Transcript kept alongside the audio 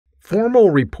Formal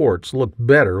reports look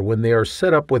better when they are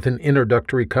set up with an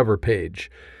introductory cover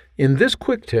page. In this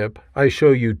quick tip, I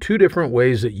show you 2 different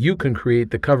ways that you can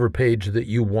create the cover page that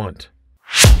you want.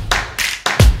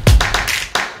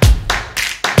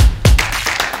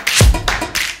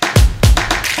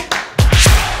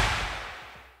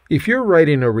 If you're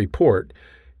writing a report,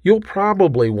 you'll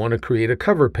probably want to create a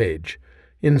cover page.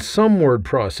 In some word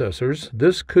processors,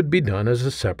 this could be done as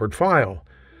a separate file.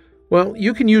 Well,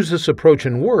 you can use this approach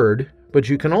in Word, but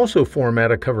you can also format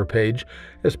a cover page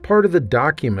as part of the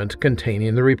document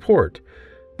containing the report.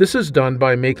 This is done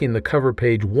by making the cover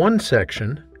page one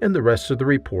section and the rest of the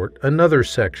report another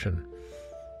section.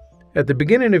 At the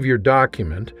beginning of your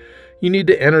document, you need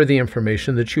to enter the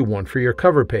information that you want for your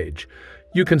cover page.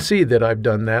 You can see that I've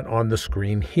done that on the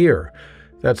screen here.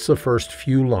 That's the first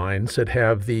few lines that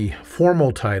have the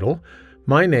formal title,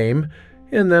 my name,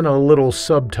 and then a little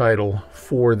subtitle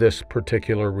for this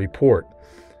particular report.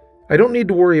 I don't need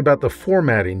to worry about the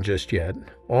formatting just yet.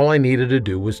 All I needed to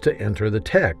do was to enter the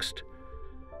text.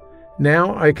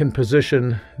 Now I can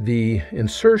position the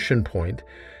insertion point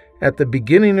at the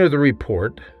beginning of the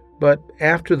report, but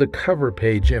after the cover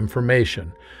page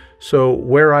information. So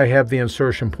where I have the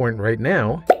insertion point right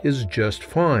now is just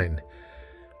fine.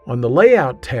 On the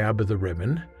Layout tab of the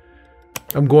ribbon,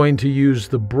 I'm going to use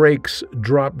the Breaks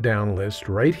drop-down list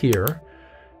right here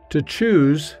to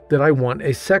choose that I want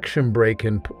a section break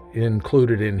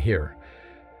included in here.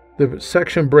 The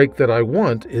section break that I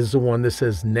want is the one that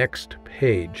says Next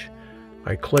Page.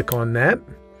 I click on that,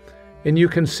 and you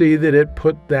can see that it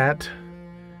put that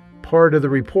part of the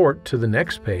report to the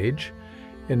next page.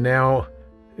 And now,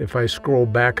 if I scroll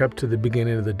back up to the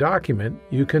beginning of the document,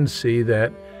 you can see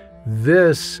that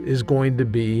this is going to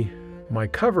be my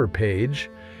cover page,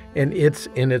 and it's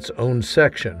in its own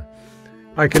section.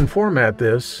 I can format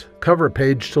this cover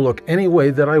page to look any way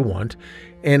that I want,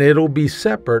 and it'll be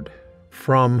separate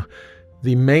from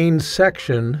the main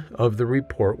section of the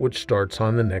report, which starts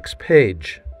on the next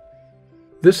page.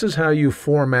 This is how you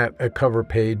format a cover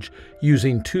page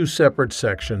using 2 separate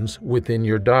sections within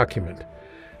your document.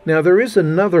 Now, there is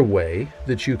another way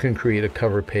that you can create a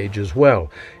cover page as well,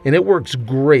 and it works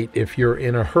great if you're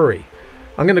in a hurry.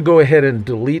 I'm going to go ahead and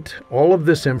delete all of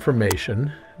this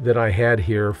information that I had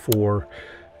here for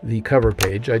the cover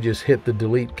page. I just hit the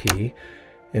delete key,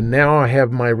 and now I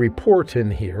have my report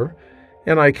in here,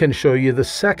 and I can show you the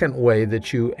second way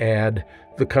that you add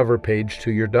the cover page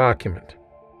to your document.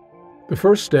 The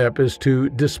first step is to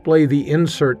display the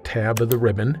Insert tab of the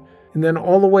ribbon, and then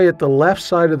all the way at the left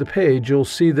side of the page, you'll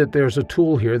see that there's a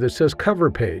tool here that says Cover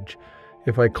Page.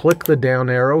 If I click the down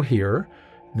arrow here,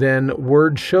 then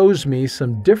Word shows me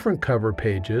some different cover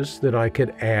pages that I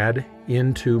could add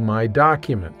into my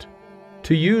document.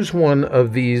 To use one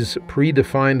of these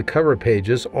predefined cover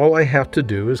pages, all I have to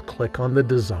do is click on the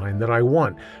design that I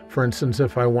want. For instance,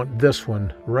 if I want this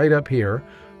one right up here,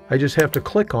 I just have to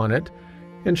click on it,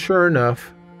 and sure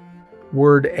enough,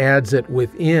 Word adds it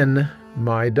within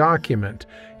my document.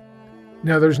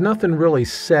 Now, there's nothing really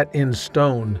set in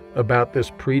stone about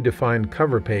this predefined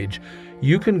cover page.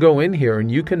 You can go in here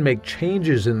and you can make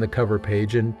changes in the cover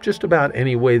page in just about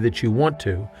any way that you want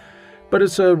to. But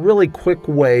it's a really quick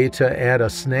way to add a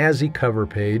snazzy cover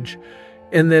page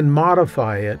and then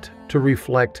modify it to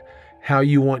reflect how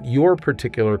you want your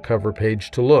particular cover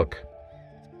page to look.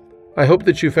 I hope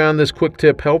that you found this quick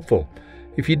tip helpful.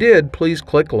 If you did, please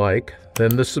click like,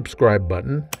 then the subscribe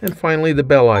button, and finally the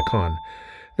bell icon.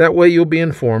 That way you'll be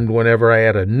informed whenever I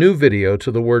add a new video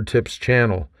to the Word Tips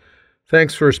channel.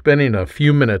 Thanks for spending a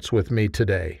few minutes with me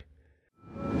today.